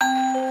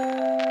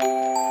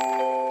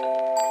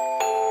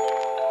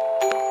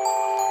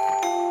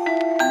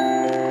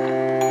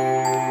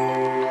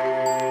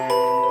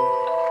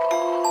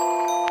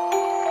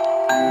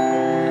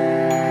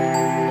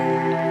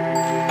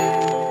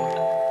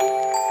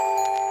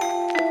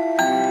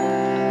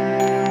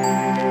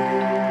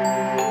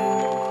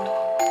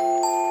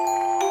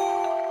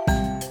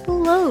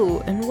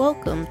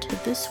welcome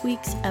to this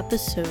week's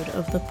episode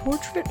of the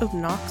Portrait of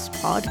Knox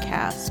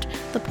podcast,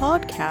 the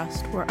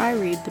podcast where I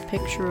read the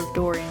picture of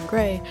Dorian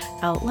Gray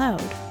out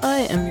loud.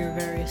 I am your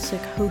very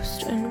sick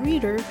host and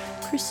reader,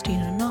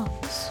 Christina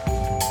Knox.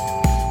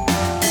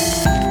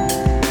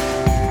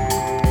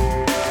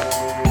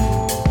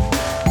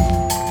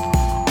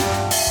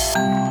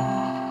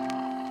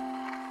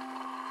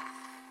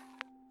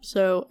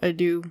 So I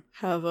do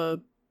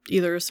have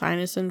either a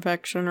sinus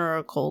infection or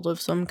a cold of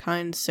some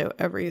kind, so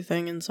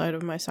everything inside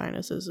of my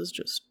sinuses is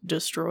just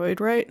destroyed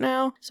right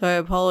now. So I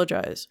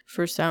apologize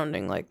for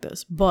sounding like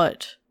this,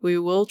 but we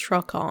will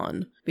truck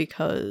on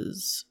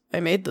because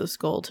I made this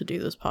goal to do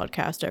this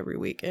podcast every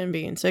week, and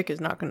being sick is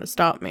not going to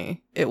stop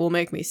me. It will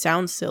make me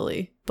sound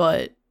silly,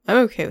 but I'm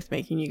okay with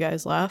making you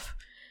guys laugh.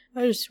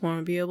 I just want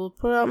to be able to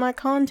put out my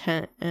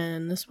content,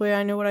 and this way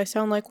I know what I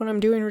sound like when I'm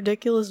doing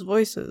ridiculous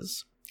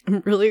voices.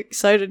 I'm really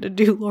excited to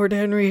do Lord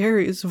Henry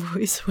Harry's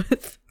voice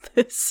with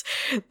this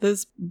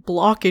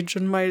blockage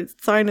in my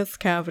sinus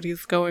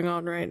cavities going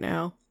on right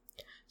now.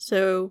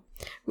 So,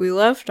 we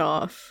left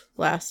off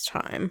last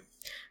time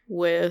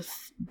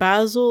with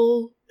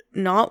Basil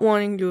not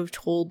wanting to have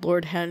told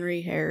Lord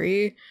Henry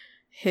Harry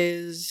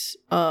his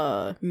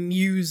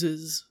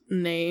muse's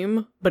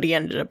name, but he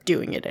ended up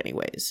doing it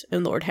anyways,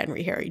 and Lord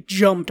Henry Harry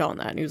jumped on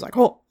that, and he was like,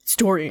 oh, it's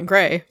Dorian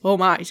Gray, oh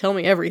my, tell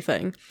me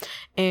everything.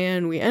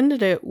 And we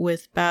ended it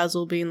with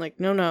Basil being like,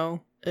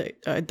 no,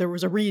 there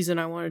was a reason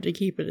I wanted to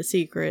keep it a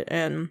secret,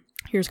 and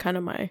here's kind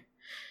of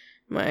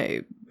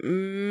my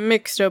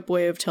mixed up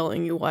way of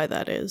telling you why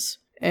that is.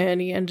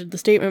 And he ended the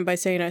statement by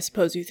saying, I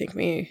suppose you think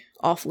me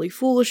awfully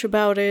foolish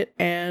about it,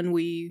 and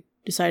we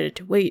decided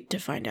to wait to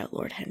find out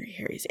Lord Henry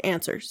Harry's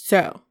answer.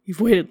 So,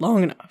 you've waited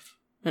long enough,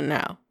 and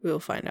now we will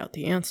find out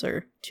the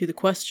answer to the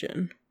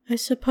question. I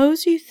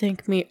suppose you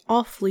think me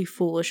awfully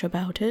foolish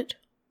about it.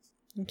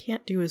 I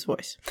can't do his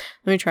voice.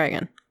 Let me try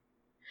again.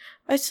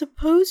 I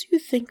suppose you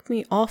think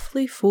me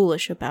awfully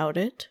foolish about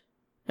it.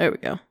 There we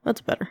go.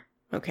 That's better.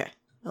 Okay,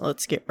 now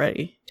let's get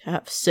ready to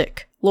have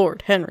sick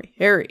Lord Henry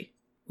Harry.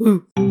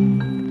 Woo!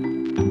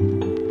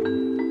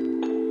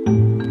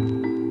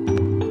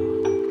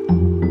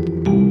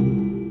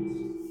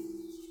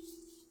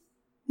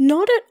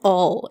 Not at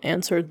all,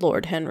 answered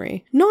Lord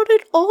Henry. Not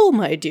at all,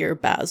 my dear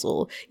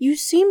Basil. You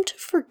seem to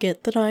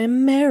forget that I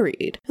am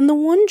married, and the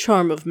one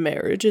charm of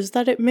marriage is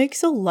that it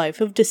makes a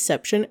life of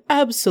deception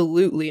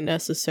absolutely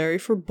necessary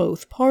for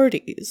both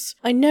parties.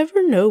 I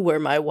never know where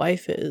my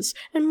wife is,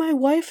 and my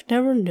wife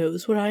never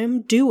knows what I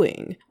am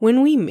doing.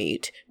 When we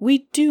meet,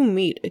 we do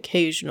meet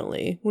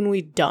occasionally, when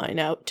we dine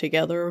out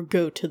together or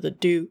go to the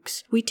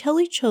Duke's. We tell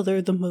each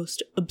other the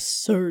most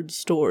absurd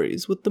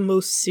stories with the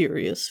most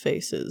serious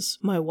faces.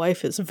 My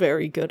wife is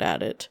very good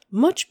at it.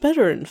 Much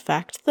better, in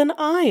fact, than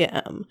I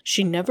am.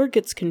 She never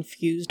gets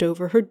confused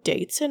over her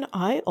dates, and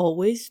I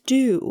always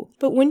do.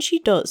 But when she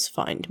does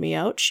find me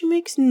out, she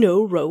makes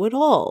no row at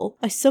all.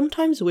 I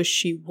sometimes wish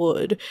she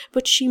would,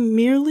 but she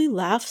merely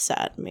laughs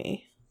at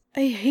me.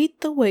 I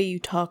hate the way you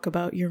talk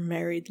about your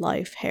married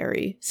life,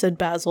 Harry, said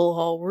Basil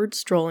Hallward,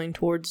 strolling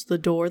towards the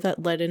door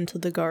that led into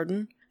the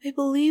garden. I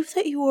believe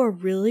that you are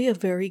really a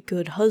very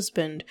good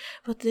husband,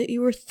 but that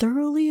you are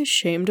thoroughly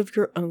ashamed of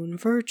your own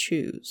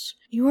virtues.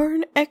 You are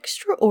an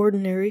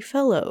extraordinary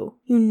fellow.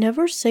 You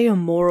never say a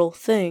moral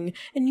thing,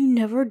 and you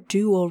never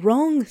do a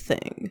wrong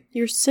thing.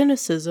 Your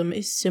cynicism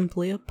is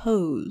simply a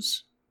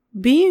pose.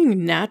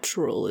 Being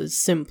natural is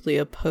simply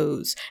a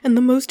pose, and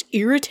the most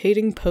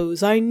irritating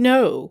pose I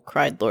know,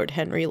 cried Lord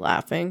Henry,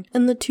 laughing,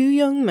 and the two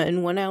young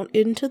men went out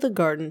into the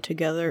garden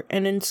together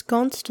and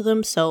ensconced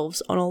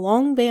themselves on a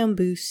long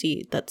bamboo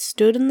seat that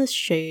stood in the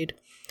shade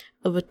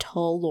of a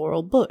tall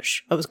laurel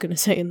bush. I was going to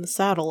say in the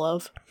saddle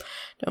of.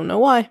 Don't know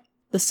why.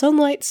 The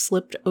sunlight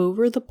slipped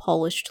over the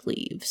polished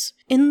leaves.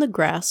 In the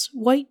grass,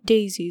 white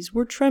daisies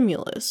were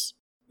tremulous.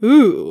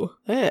 Ooh,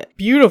 that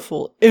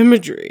beautiful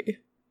imagery.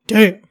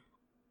 Damn.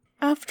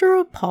 After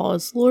a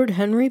pause, Lord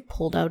Henry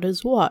pulled out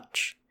his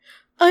watch.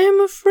 I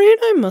am afraid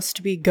I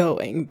must be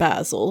going,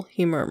 Basil,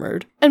 he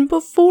murmured. And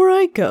before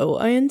I go,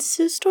 I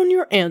insist on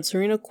your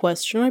answering a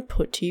question I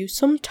put to you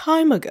some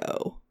time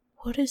ago.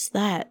 What is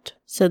that?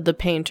 Said the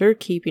painter,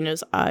 keeping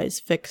his eyes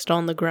fixed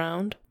on the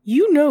ground.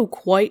 You know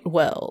quite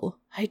well.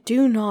 I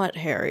do not,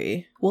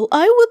 Harry. Well,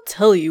 I will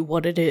tell you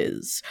what it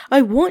is.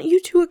 I want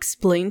you to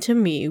explain to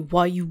me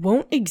why you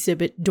won't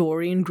exhibit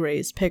Dorian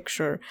Gray's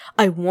picture.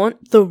 I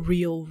want the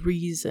real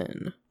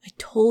reason. I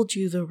told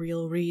you the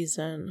real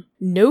reason.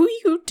 No,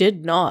 you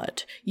did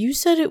not. You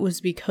said it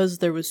was because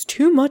there was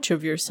too much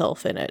of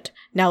yourself in it.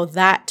 Now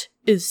that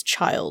is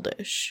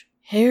childish.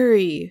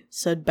 Harry,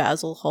 said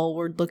Basil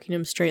Hallward, looking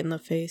him straight in the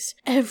face,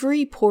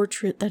 every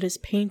portrait that is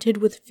painted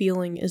with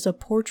feeling is a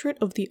portrait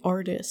of the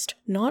artist,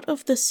 not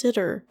of the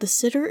sitter. The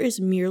sitter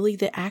is merely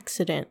the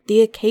accident,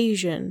 the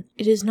occasion.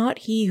 It is not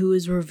he who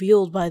is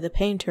revealed by the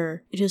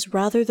painter. It is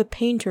rather the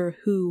painter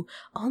who,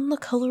 on the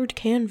colored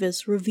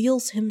canvas,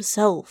 reveals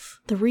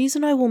himself. The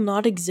reason I will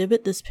not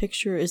exhibit this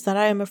picture is that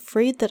I am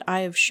afraid that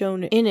I have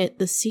shown in it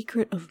the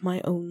secret of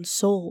my own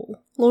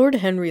soul. Lord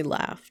Henry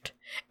laughed.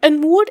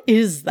 And what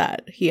is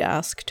that? He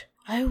asked.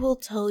 I will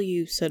tell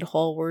you, said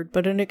Hallward,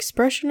 but an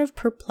expression of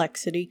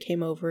perplexity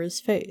came over his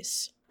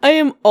face. I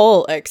am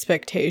all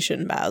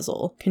expectation,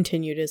 Basil,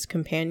 continued his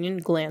companion,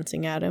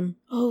 glancing at him.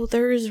 Oh,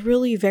 there is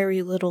really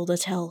very little to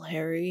tell,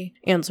 Harry,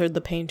 answered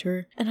the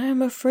painter, and I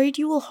am afraid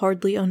you will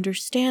hardly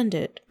understand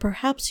it.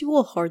 Perhaps you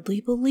will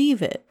hardly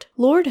believe it.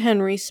 Lord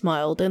Henry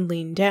smiled and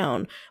leaned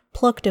down,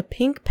 plucked a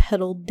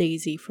pink-petaled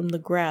daisy from the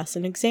grass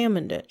and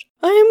examined it.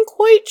 I am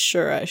quite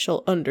sure I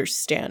shall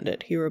understand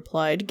it, he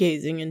replied,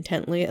 gazing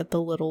intently at the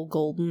little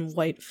golden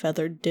white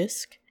feathered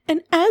disc.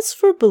 And as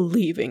for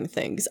believing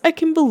things, I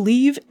can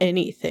believe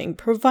anything,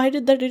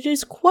 provided that it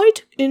is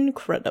quite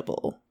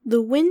incredible.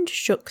 The wind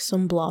shook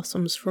some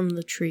blossoms from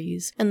the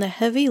trees, and the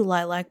heavy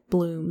lilac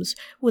blooms,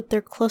 with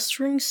their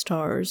clustering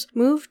stars,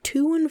 moved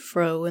to and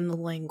fro in the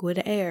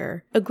languid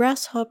air. A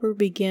grasshopper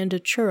began to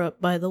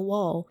chirrup by the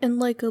wall, and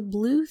like a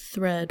blue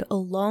thread a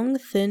long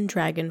thin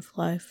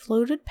dragonfly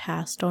floated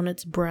past on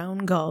its brown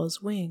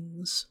gauze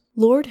wings.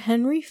 Lord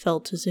Henry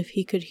felt as if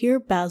he could hear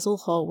Basil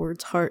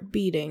Hallward's heart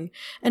beating,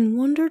 and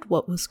wondered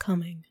what was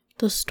coming.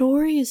 The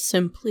story is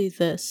simply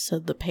this,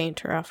 said the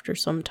painter after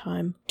some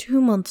time. 2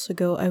 months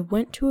ago I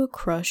went to a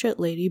crush at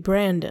Lady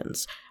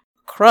Brandon's.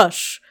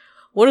 Crush?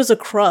 What is a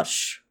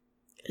crush?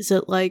 Is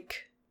it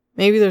like...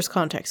 Maybe there's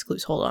context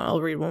clues. Hold on,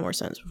 I'll read one more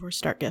sentence before I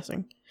start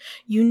guessing.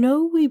 You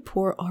know we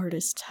poor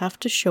artists have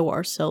to show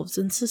ourselves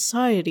in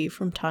society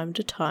from time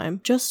to time,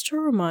 just to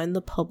remind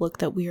the public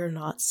that we are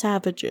not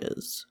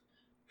savages.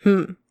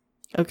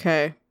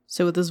 Okay.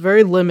 So with this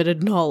very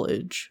limited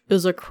knowledge,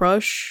 is a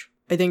crush,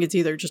 I think it's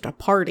either just a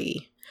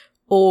party,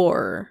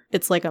 or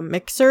it's like a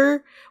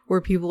mixer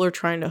where people are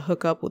trying to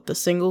hook up with the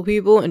single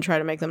people and try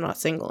to make them not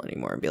single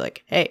anymore and be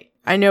like, hey,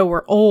 I know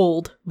we're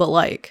old, but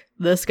like,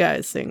 this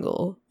guy's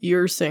single,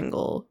 you're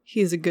single,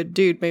 he's a good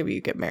dude, maybe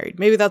you get married.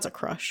 Maybe that's a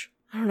crush.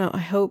 I don't know, I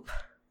hope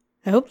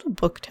the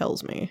book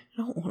tells me.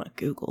 I don't want to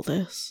Google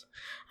this.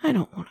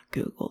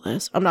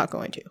 I'm not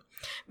going to.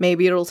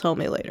 Maybe it'll tell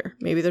me later.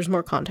 Maybe there's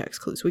more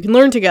context clues. We can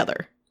learn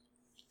together.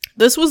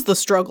 This was the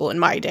struggle in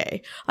my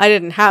day. I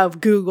didn't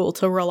have Google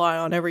to rely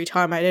on every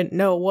time I didn't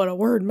know what a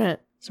word meant.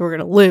 So we're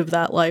going to live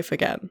that life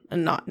again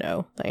and not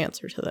know the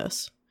answer to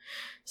this.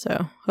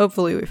 So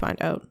hopefully we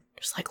find out.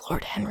 Just like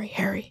Lord Henry,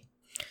 Harry.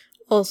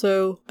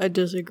 Also, I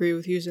disagree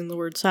with using the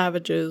word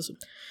savages.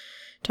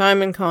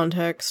 Time and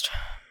context.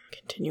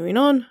 Continuing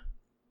on.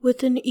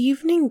 With an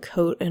evening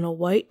coat and a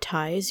white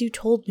tie, as you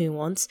told me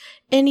once,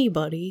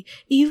 anybody,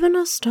 even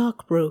a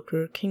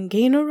stockbroker, can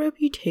gain a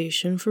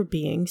reputation for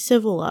being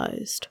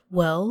civilized.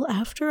 Well,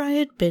 after I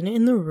had been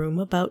in the room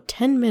about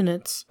 10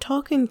 minutes,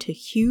 talking to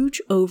huge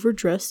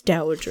overdressed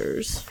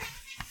dowagers.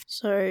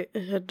 Sorry, I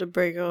had to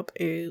break up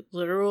a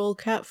literal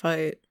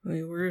catfight.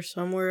 We were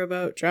somewhere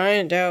about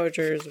giant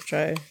dowagers, which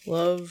I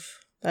love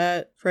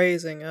that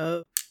phrasing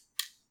of.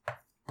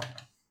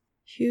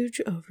 Huge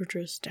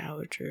overdressed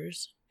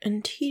dowagers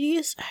and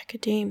tedious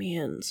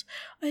academians,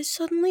 I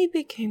suddenly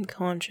became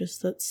conscious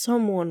that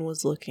someone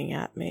was looking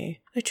at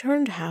me. I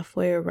turned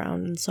halfway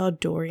around and saw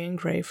Dorian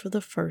Gray for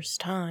the first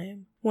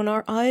time. When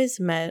our eyes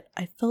met,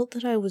 I felt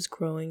that I was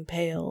growing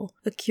pale.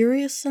 A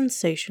curious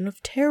sensation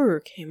of terror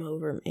came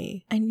over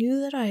me. I knew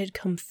that I had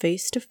come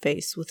face to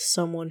face with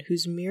someone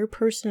whose mere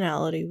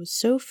personality was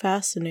so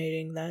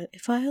fascinating that,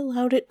 if I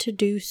allowed it to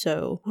do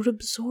so, would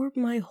absorb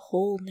my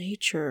whole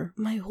nature,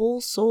 my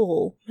whole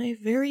soul, my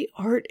very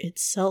art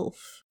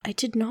itself. I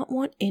did not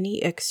want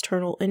any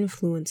external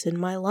influence in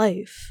my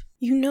life.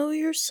 You know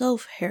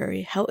yourself,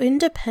 Harry, how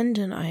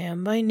independent I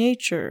am by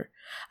nature.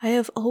 I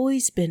have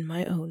always been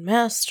my own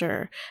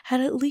master,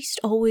 had at least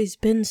always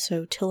been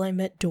so till I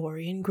met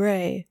Dorian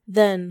Gray.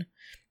 Then,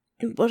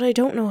 but I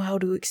don't know how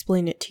to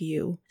explain it to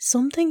you.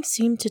 Something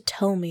seemed to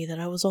tell me that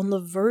I was on the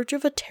verge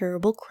of a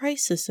terrible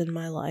crisis in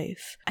my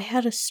life. I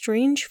had a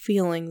strange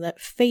feeling that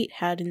fate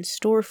had in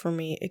store for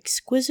me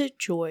exquisite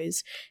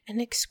joys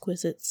and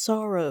exquisite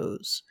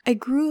sorrows. I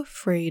grew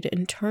afraid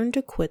and turned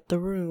to quit the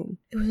room.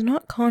 It was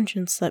not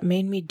conscience that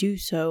made me do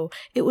so,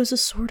 it was a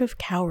sort of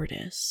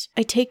cowardice.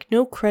 I take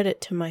no credit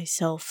to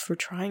myself for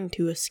trying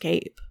to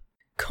escape.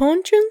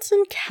 Conscience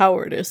and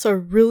cowardice are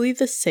really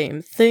the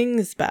same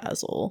things,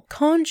 Basil.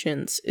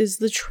 Conscience is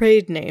the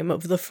trade name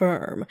of the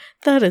firm,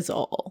 that is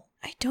all.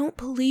 I don't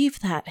believe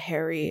that,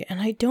 Harry,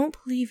 and I don't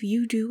believe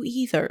you do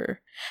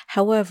either.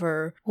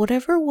 However,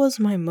 whatever was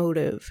my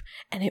motive,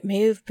 and it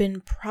may have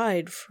been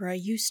pride, for I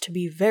used to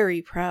be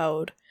very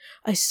proud,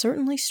 I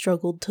certainly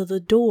struggled to the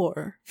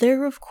door.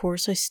 There, of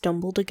course, I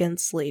stumbled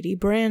against Lady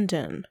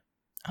Brandon.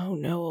 Oh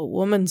no, a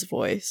woman's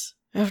voice.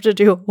 I have to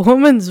do a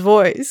woman's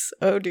voice.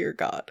 Oh dear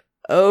God.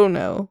 Oh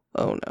no.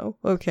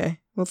 Okay,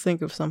 we'll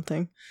think of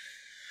something.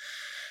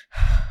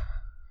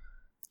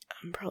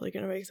 I'm probably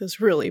gonna make this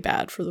really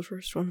bad for the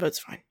first one, but it's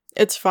fine.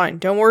 It's fine.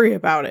 Don't worry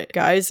about it,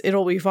 guys.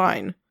 It'll be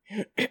fine.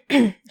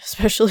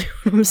 Especially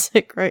when I'm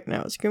sick right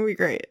now. It's gonna be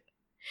great.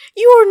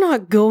 You are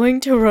not going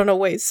to run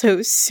away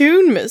so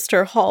soon,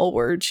 Mr.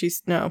 Hallward.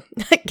 No,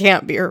 that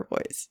can't be her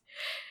voice.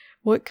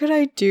 What could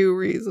I do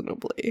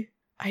reasonably?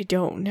 I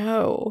don't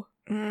know.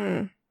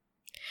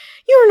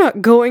 "You're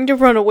not going to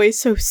run away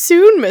so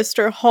soon,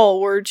 Mr.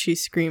 Hallward," she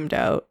screamed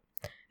out.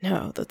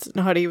 No, that's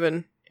not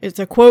even... It's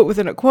a quote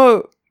within a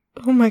quote.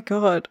 Oh my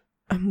god.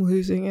 I'm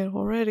losing it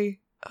already.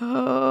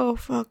 Oh,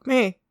 fuck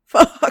me.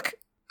 Fuck.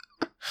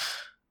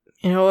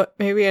 You know what?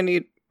 Maybe I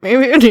need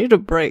a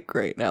break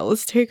right now.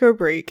 Let's take our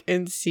break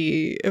and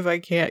see if I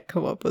can't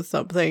come up with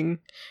something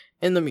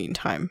in the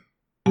meantime.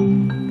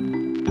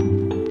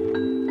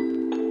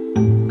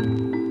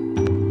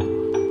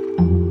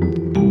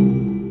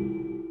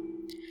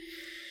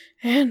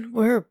 And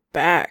we're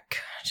back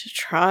to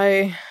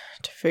try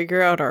to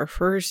figure out our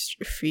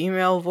first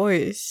female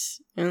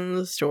voice in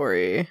the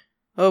story.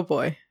 Oh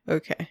boy.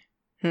 Okay.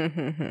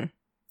 Oh,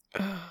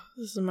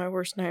 this is my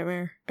worst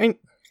nightmare.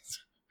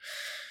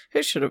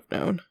 I should have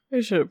known.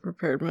 I should have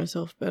prepared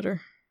myself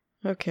better.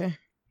 Okay.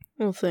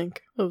 We'll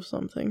think of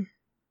something.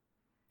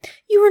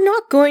 "You are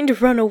not going to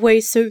run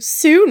away so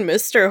soon,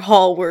 Mr.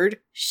 Hallward,"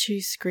 she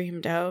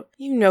screamed out.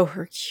 You know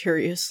her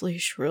curiously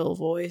shrill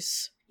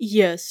voice.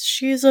 "Yes,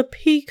 she is a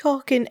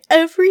peacock in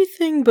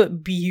everything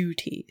but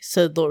beauty,"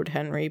 said Lord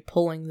Henry,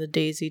 pulling the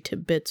daisy to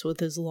bits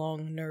with his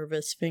long,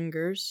 nervous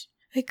fingers.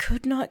 "I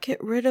could not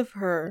get rid of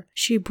her.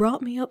 She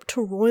brought me up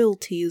to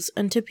royalties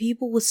and to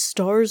people with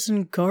stars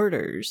and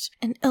garters,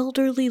 and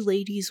elderly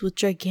ladies with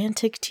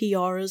gigantic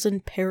tiaras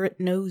and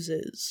parrot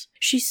noses.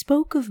 She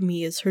spoke of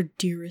me as her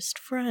dearest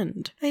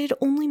friend. I had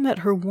only met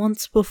her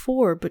once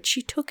before, but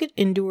she took it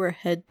into her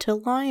head to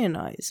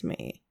lionize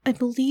me. I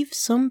believe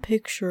some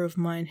picture of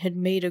mine had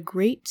made a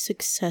great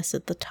success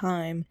at the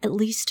time, at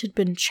least had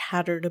been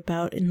chattered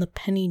about in the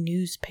penny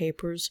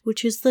newspapers,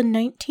 which is the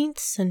 19th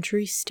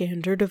century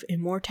standard of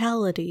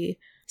immortality.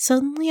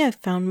 Suddenly I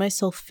found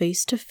myself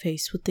face to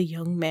face with the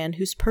young man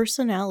whose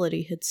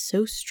personality had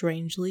so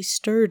strangely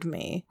stirred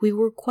me. We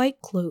were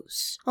quite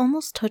close,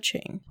 almost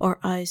touching. Our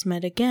eyes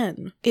met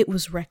again. It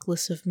was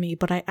reckless of me,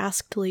 but I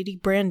asked Lady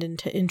Brandon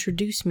to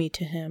introduce me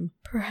to him.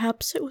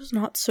 Perhaps it was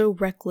not so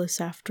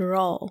reckless after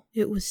all.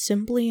 It was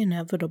simply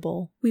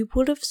inevitable. We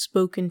would have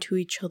spoken to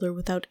each other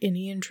without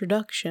any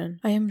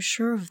introduction. I am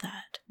sure of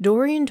that.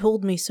 Dorian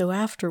told me so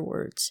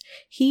afterwards.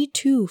 He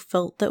too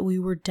felt that we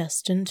were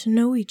destined to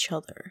know each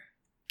other.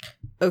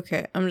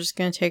 Okay, I'm just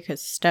gonna take a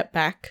step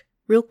back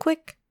real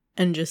quick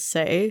and just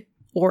say,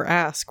 or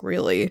ask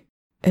really,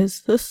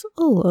 is this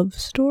a love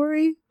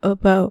story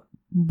about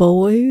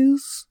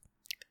boys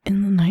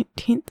in the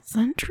 19th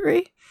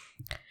century?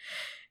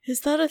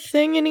 Is that a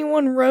thing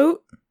anyone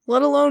wrote,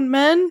 let alone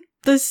men?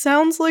 This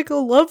sounds like a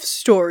love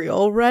story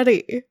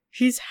already.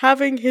 He's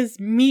having his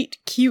meet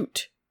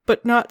cute,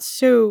 but not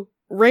so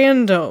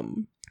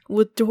random,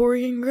 with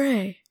Dorian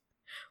Gray.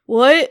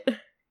 What?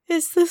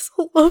 Is this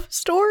a love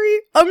story?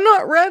 I'm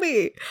not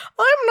ready.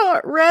 I'm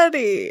not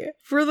ready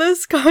for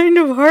this kind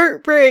of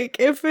heartbreak.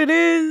 If it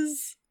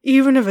is,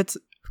 even if it's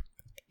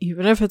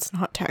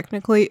not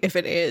technically, if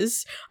it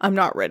is, I'm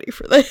not ready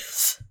for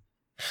this.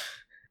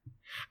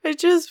 I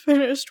just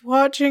finished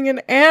watching an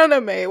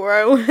anime where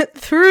I went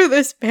through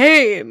this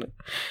pain.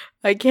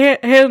 I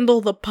can't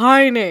handle the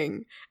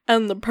pining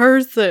and the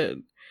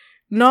person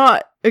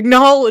not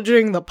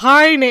acknowledging the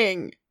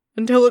pining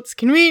until it's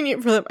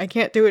convenient for them. I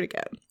can't do it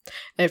again.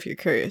 And if you're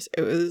curious,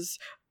 it was,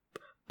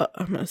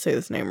 I'm gonna say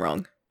this name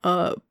wrong,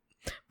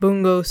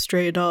 Bungo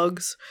Stray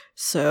Dogs.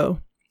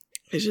 So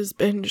I just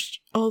binged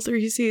all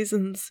 3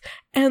 seasons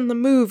and the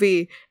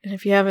movie. And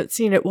if you haven't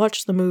seen it,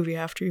 watch the movie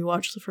after you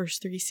watch the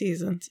first 3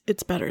 seasons.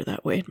 It's better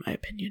that way, in my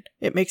opinion.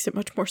 It makes it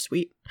much more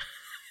sweet.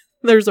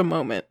 There's a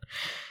moment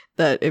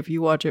that if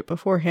you watch it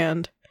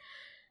beforehand,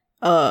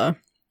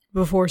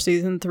 before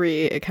season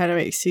 3, it kind of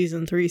makes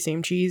season 3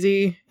 seem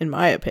cheesy, in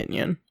my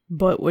opinion.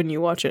 But when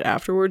you watch it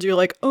afterwards, you're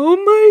like, oh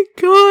my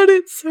god,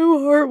 it's so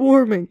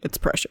heartwarming. It's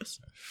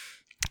precious.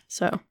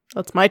 So,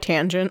 that's my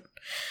tangent.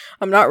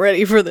 I'm not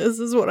ready for this,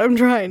 is what I'm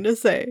trying to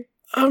say.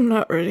 I'm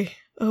not ready.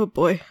 Oh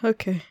boy,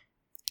 okay.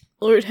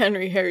 Lord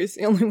Henry Harry's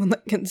the only one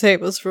that can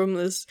save us from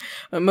this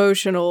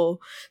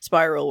emotional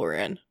spiral we're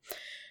in.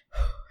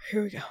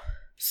 Here we go.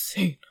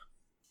 Scene.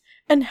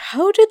 "And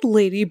how did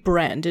Lady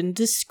Brandon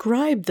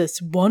describe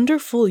this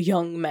wonderful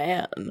young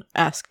man?"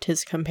 asked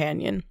his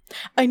companion.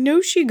 "I know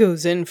she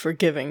goes in for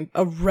giving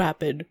a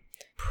rapid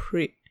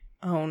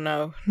Oh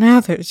no, now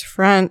there's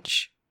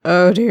French.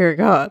 Oh dear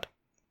God.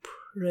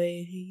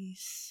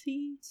 Précis?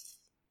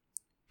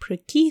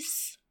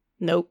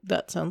 Nope,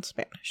 that sounds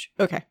Spanish.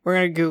 Okay, we're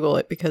gonna Google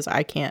it because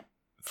I can't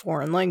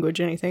foreign language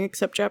anything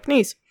except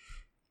Japanese.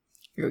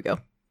 Here we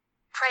go.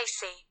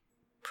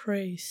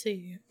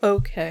 Précis.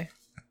 Okay.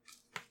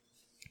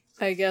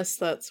 I guess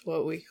that's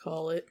what we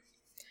call it.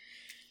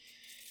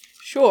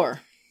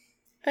 Sure.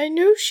 I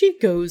know she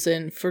goes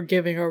in for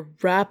giving a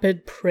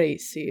rapid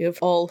précis of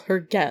all her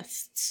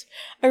guests.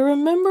 I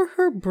remember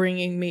her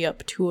bringing me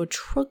up to a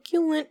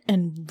truculent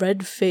and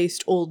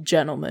red-faced old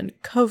gentleman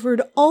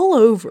covered all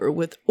over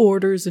with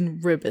orders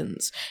and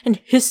ribbons,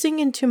 and hissing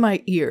into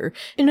my ear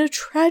in a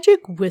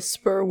tragic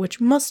whisper which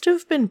must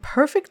have been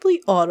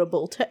perfectly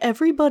audible to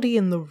everybody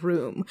in the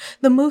room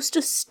the most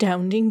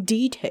astounding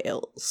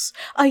details.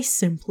 I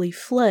simply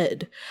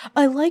fled.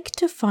 I like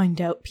to find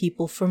out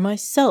people for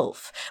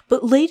myself,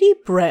 but Lady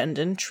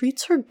Brandon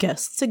treats her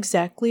guests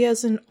exactly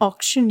as an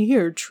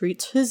auctioneer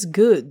treats his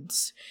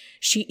goods.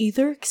 She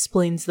either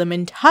explains them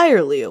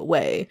entirely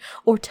away,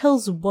 or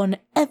tells one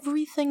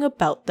everything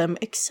about them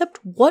except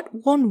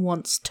what one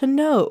wants to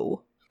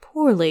know.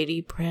 Poor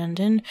Lady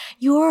Brandon,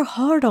 you are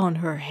hard on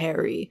her,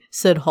 Harry,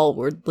 said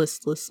Hallward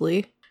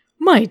listlessly.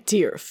 My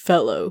dear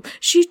fellow,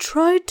 she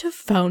tried to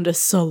found a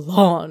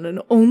salon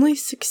and only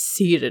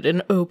succeeded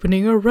in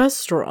opening a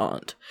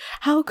restaurant.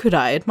 How could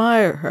I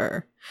admire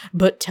her?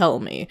 But tell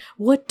me,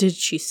 what did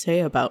she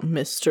say about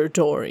Mr.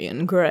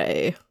 Dorian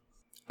Gray?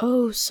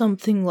 Oh,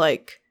 something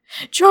like,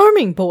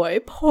 charming boy,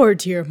 poor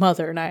dear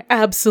mother and I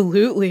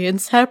absolutely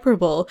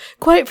inseparable.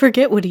 Quite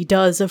forget what he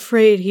does,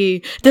 afraid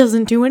he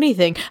doesn't do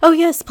anything. Oh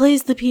yes,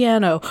 plays the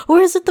piano.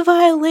 Or is it the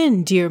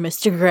violin, dear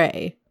Mr.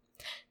 Gray?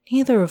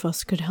 Neither of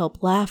us could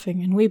help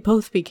laughing, and we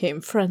both became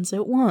friends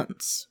at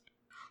once.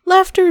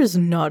 Laughter is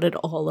not at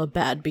all a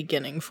bad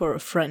beginning for a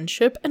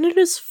friendship, and it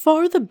is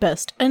far the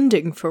best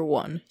ending for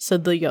one,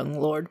 said the young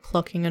lord,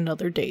 plucking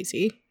another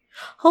daisy.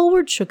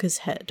 Hallward shook his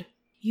head.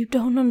 You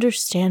don't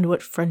understand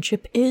what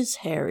friendship is,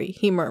 Harry,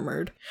 he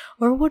murmured,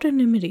 or what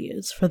enmity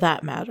is, for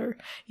that matter.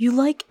 You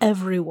like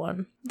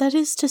everyone. That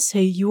is to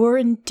say, you are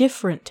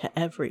indifferent to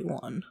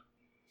everyone.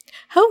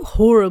 How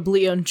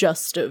horribly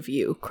unjust of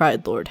you,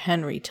 cried Lord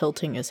Henry,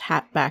 tilting his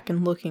hat back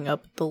and looking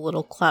up at the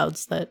little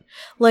clouds that,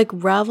 like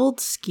raveled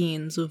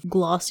skeins of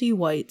glossy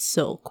white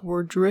silk,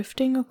 were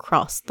drifting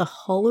across the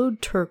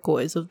hollowed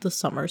turquoise of the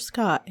summer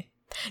sky.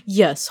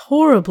 Yes,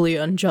 horribly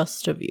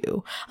unjust of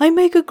you. I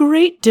make a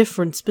great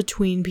difference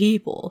between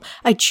people.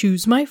 I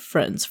choose my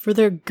friends for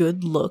their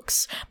good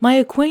looks, my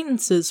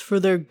acquaintances for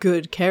their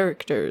good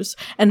characters,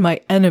 and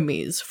my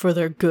enemies for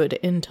their good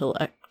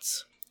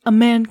intellects. A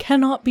man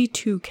cannot be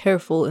too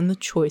careful in the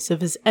choice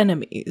of his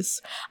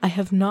enemies. I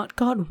have not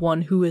got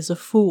one who is a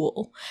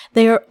fool.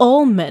 They are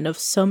all men of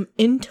some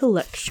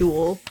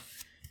intellectual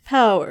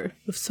power,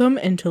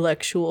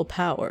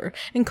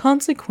 and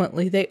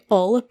consequently they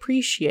all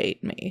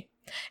appreciate me.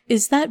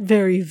 Is that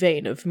very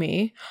vain of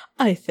me?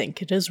 I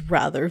think it is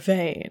rather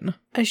vain.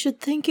 I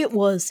should think it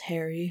was,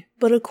 Harry,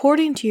 but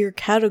according to your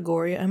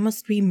category I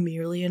must be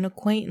merely an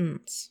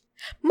acquaintance.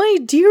 My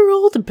dear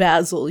old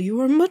Basil,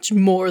 you are much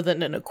more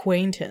than an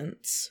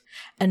acquaintance,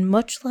 and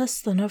much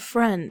less than a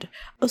friend,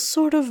 a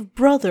sort of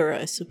brother,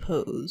 I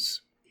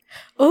suppose.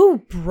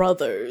 Oh,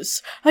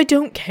 brothers! I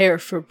don't care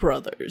for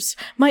brothers.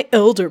 My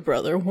elder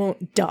brother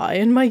won't die,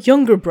 and my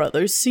younger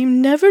brothers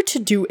seem never to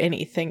do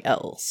anything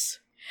else.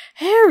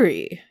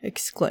 Harry!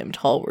 Exclaimed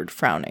Hallward,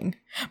 frowning.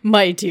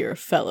 My dear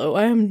fellow,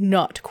 I am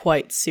not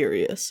quite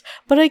serious,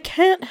 but I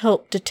can't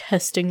help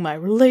detesting my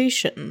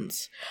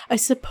relations. I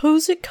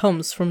suppose it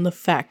comes from the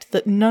fact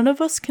that none of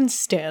us can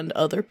stand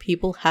other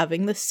people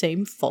having the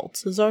same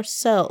faults as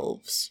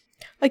ourselves.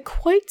 I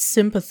quite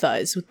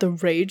sympathize with the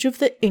rage of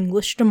the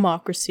English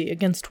democracy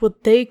against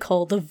what they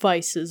call the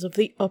vices of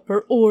the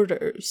upper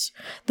orders.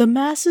 The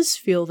masses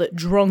feel that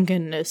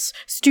drunkenness,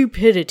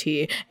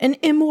 stupidity, and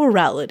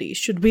immorality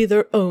should be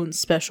their own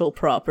special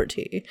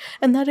property,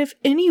 and that if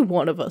any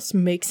one of us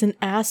makes an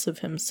ass of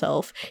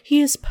himself,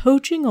 he is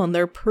poaching on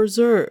their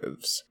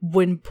preserves.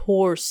 When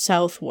poor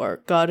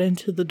Southwark got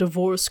into the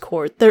divorce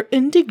court, their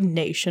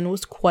indignation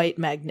was quite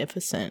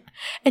magnificent,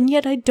 and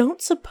yet I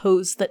don't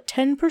suppose that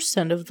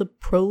 10% of the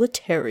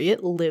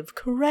proletariat live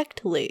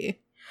correctly.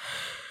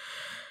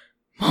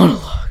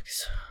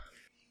 Monologues.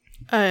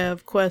 I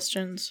have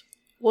questions.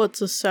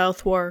 What's a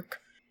Southwark?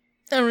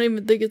 I don't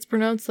even think it's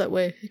pronounced that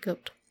way.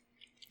 Hiccuped.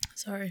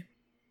 Sorry.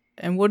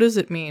 And what does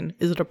it mean?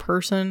 Is it a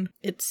person?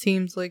 It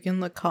seems like in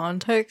the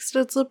context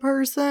it's a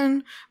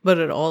person, but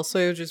it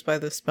also, just by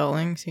the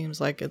spelling, seems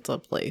like it's a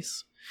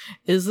place.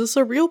 Is this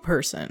a real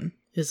person?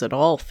 Is it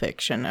all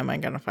fiction? Am I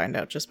going to find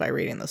out just by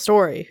reading the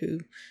story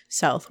who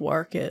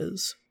Southwark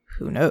is?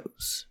 Who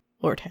knows?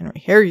 Lord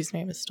Henry Harry's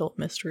name is still a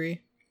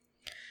mystery.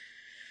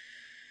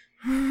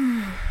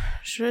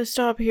 Should I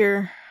stop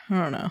here? I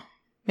don't know.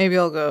 Maybe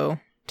I'll go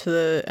to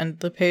the end of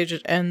the page.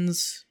 It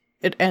ends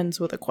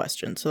with a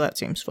question, so that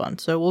seems fun.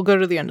 So we'll go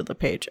to the end of the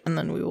page, and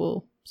then we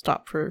will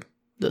stop for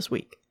this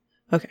week.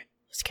 Okay,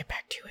 let's get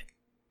back to it.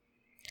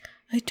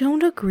 I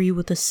don't agree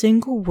with a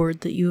single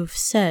word that you have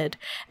said,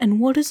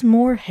 and what is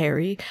more,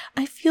 Harry,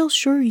 I feel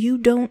sure you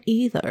don't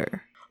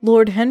either.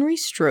 Lord Henry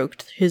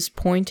stroked his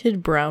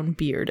pointed brown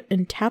beard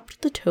and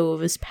tapped the toe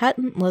of his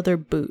patent leather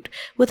boot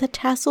with a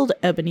tasseled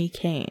ebony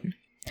cane.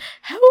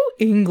 How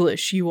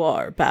English you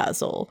are,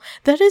 Basil.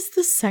 That is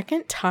the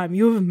second time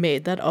you have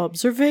made that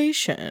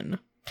observation.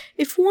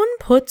 If one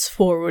puts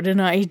forward an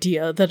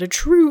idea that a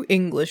true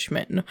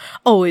Englishman,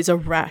 always a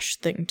rash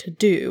thing to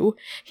do,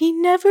 he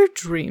never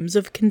dreams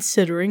of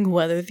considering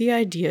whether the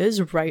idea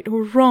is right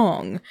or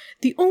wrong.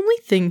 The only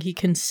thing he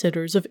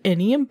considers of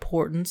any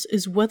importance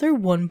is whether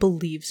one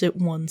believes it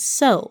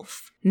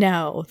oneself.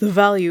 Now, the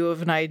value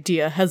of an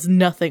idea has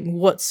nothing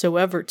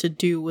whatsoever to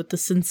do with the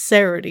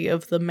sincerity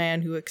of the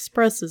man who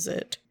expresses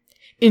it.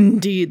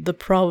 Indeed, the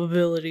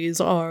probabilities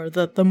are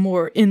that the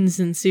more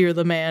insincere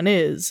the man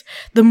is,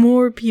 the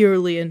more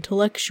purely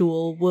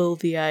intellectual will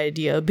the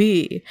idea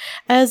be,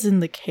 as in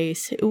the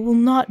case it will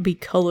not be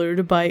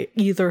colored by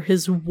either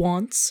his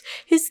wants,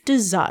 his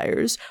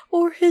desires,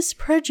 or his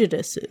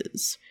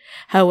prejudices.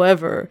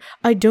 However,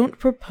 I don't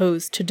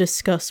propose to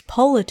discuss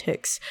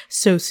politics,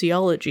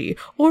 sociology,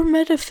 or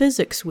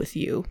metaphysics with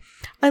you.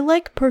 I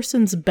like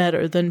persons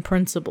better than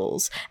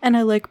principles, and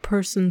I like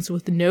persons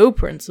with no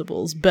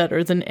principles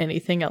better than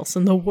anything else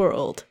in the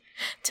world.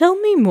 Tell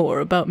me more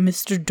about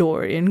Mr.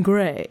 Dorian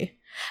Gray.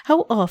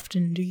 How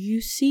often do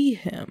you see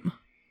him?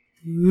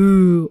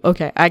 Ooh,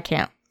 okay, I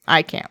can't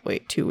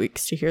wait 2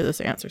 weeks to hear this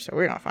answer, so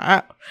we're gonna find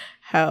out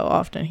how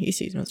often he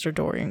sees Mr.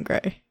 Dorian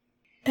Gray.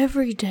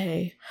 Every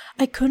day.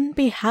 I couldn't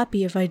be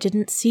happy if I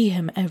didn't see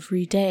him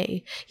every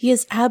day. He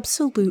is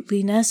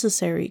absolutely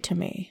necessary to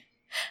me.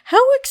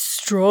 How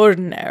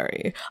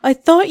extraordinary! I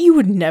thought you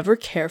would never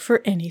care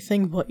for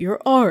anything but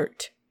your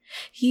art.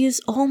 He is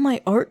all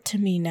my art to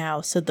me now,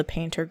 said the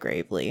painter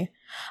gravely.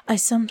 I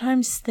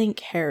sometimes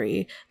think,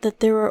 Harry, that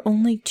there are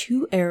only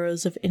 2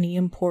 eras of any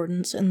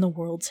importance in the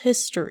world's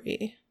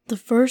history. The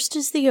first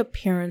is the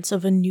appearance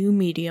of a new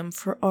medium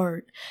for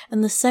art,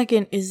 and the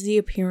second is the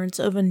appearance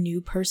of a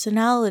new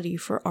personality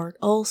for art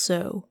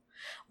also.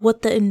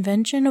 What the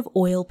invention of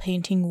oil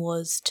painting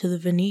was to the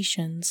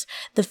Venetians,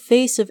 the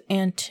face of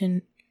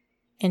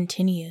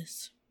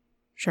Antonius.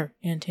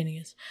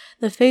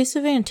 The face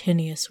of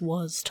Antonius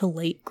was to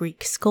late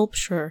Greek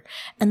sculpture,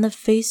 and the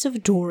face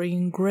of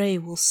Dorian Gray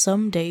will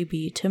someday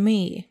be to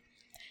me.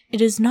 It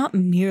is not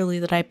merely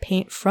that I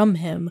paint from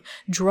him,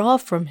 draw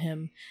from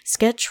him,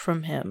 sketch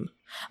from him.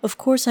 Of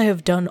course I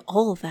have done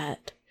all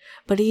that,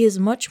 but he is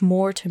much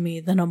more to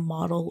me than a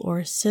model or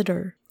a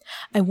sitter.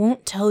 I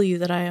won't tell you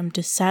that I am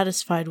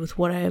dissatisfied with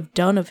what I have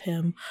done of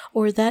him,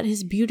 or that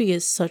his beauty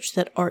is such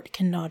that art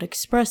cannot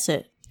express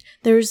it.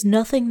 There is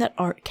nothing that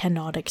art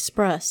cannot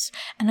express,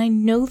 and I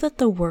know that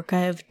the work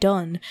I have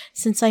done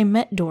since I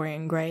met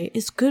Dorian Gray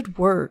is good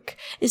work,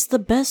 is the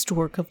best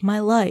work of my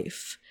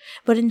life.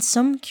 But in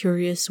some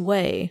curious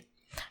way,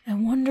 I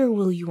wonder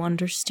will you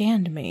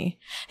understand me?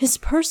 His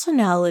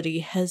personality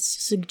has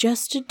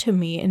suggested to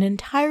me an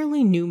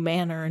entirely new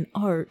manner in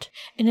art,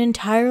 an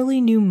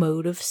entirely new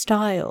mode of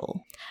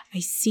style. I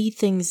see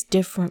things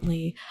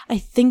differently, I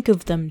think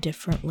of them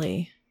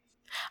differently.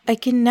 I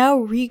can now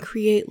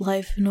recreate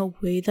life in a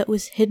way that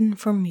was hidden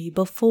from me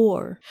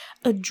before,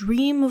 a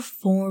dream of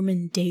form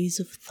in days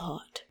of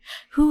thought.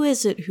 Who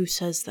is it who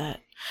says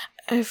that?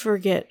 I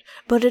forget,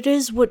 but it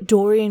is what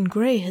Dorian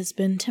Gray has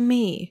been to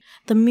me,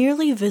 the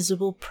merely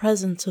visible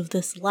presence of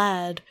this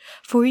lad,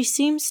 for he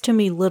seems to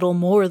me little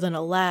more than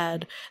a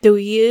lad, though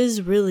he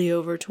is really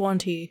over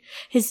 20,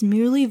 his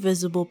merely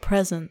visible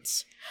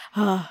presence.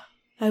 Ah,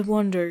 I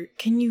wonder,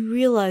 can you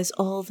realize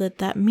all that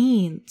that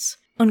means?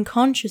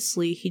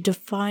 Unconsciously, he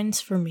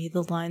defines for me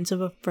the lines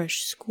of a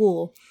fresh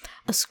school,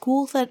 a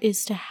school that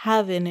is to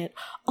have in it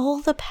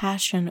all the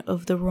passion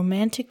of the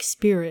romantic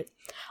spirit,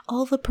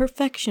 all the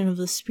perfection of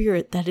the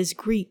spirit that is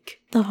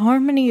Greek, the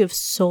harmony of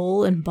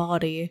soul and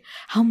body.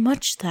 How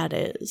much that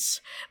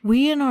is!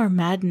 We in our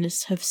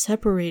madness have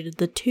separated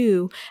the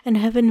two and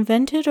have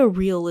invented a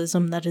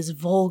realism that is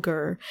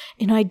vulgar,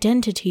 an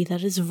identity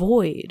that is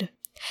void.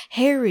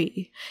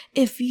 Harry,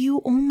 if you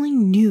only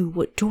knew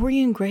what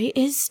Dorian Gray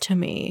is to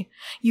me!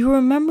 You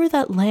remember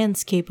that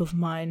landscape of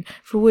mine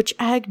for which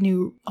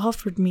Agnew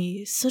offered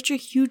me such a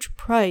huge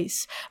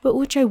price, but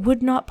which I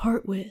would not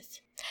part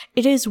with.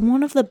 It is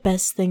one of the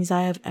best things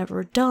I have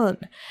ever done,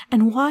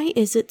 and why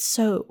is it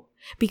so?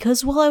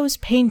 Because while I was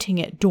painting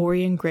it,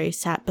 Dorian Gray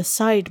sat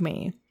beside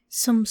me.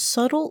 Some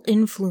subtle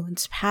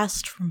influence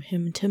passed from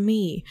him to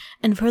me,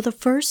 and for the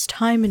first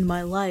time in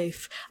my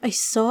life, I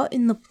saw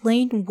in the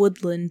plain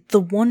woodland the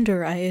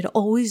wonder I had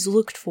always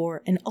looked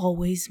for and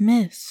always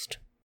missed.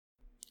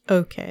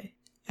 Okay,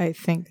 I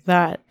think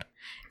that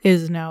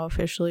is now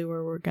officially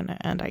where we're gonna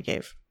end. I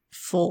gave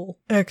full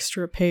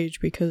extra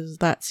page because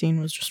that scene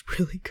was just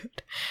really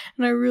good,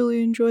 and I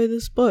really enjoy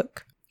this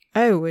book.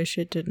 I wish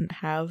it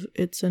didn't have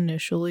its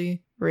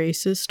initially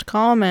racist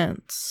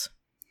comments.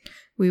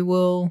 We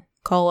will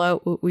call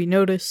out what we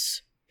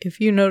notice. If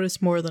you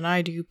notice more than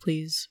I do,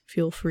 please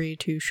feel free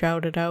to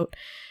shout it out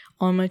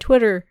on my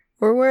Twitter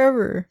or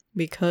wherever,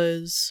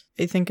 because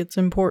I think it's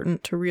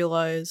important to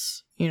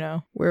realize,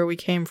 where we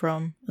came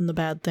from and the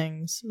bad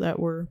things that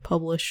were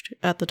published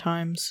at the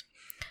times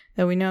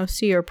that we now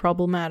see are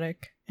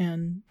problematic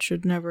and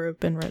should never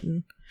have been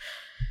written.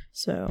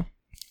 So,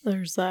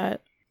 there's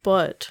that.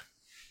 But,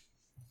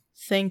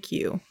 thank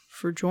you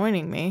for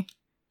joining me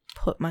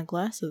put my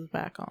glasses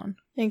back on.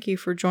 Thank you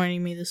for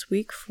joining me this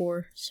week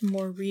for some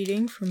more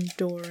reading from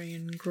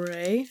Dorian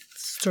Gray.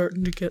 It's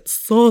starting to get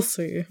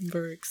saucy. I'm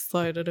very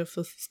excited if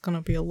this is going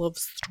to be a love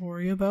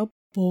story about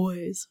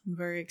boys. I'm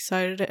very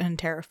excited and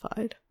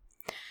terrified.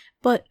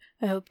 But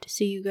I hope to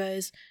see you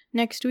guys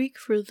next week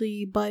for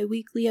the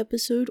bi-weekly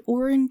episode,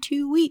 or in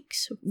 2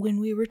 weeks when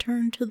we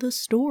return to the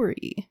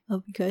story.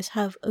 Hope you guys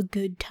have a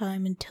good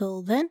time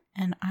until then,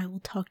 and I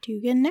will talk to you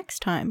again next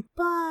time.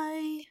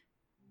 Bye!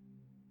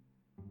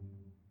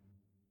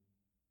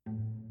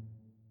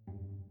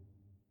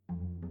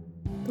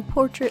 The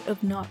Portrait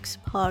of Knox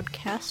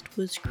podcast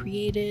was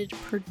created,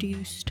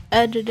 produced,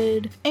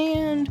 edited,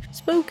 and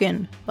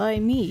spoken by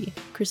me,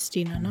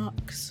 Christina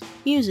Knox.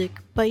 Music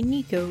by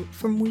Nico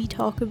from We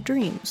Talk of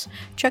Dreams.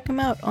 Check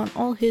him out on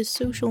all his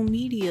social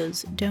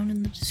medias down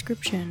in the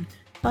description.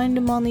 Find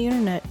him on the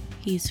internet.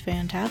 He's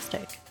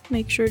fantastic.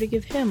 Make sure to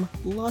give him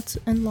lots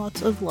and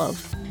lots of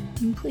love.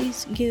 And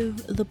please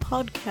give the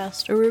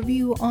podcast a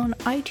review on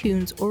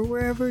iTunes or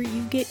wherever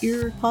you get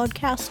your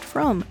podcast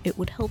from. It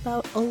would help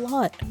out a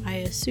lot. I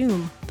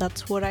assume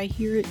that's what I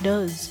hear it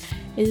does,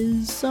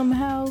 is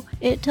somehow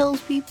it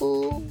tells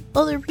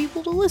other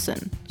people to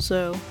listen.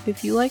 So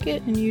if you like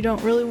it and you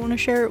don't really want to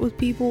share it with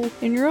people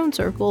in your own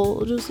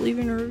circle, just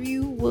leaving a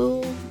review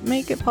will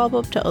make it pop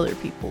up to other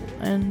people,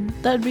 and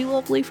that'd be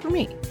lovely for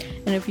me.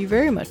 And if you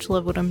very much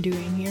love what I'm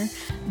doing here,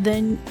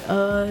 then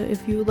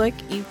if you would like,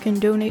 you can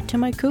donate to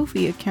my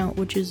Ko-fi account,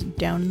 which is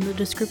down in the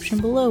description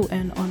below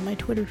and on my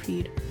Twitter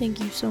feed. Thank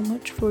you so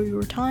much for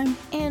your time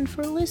and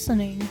for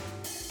listening.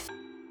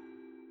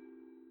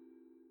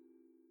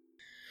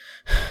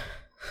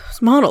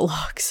 Those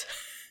monologues.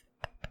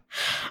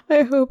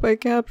 I hope I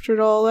captured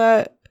all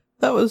that.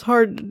 That was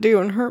hard to do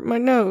and hurt my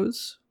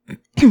nose.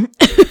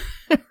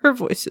 Her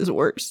voice is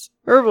worse.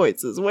 Her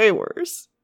voice is way worse.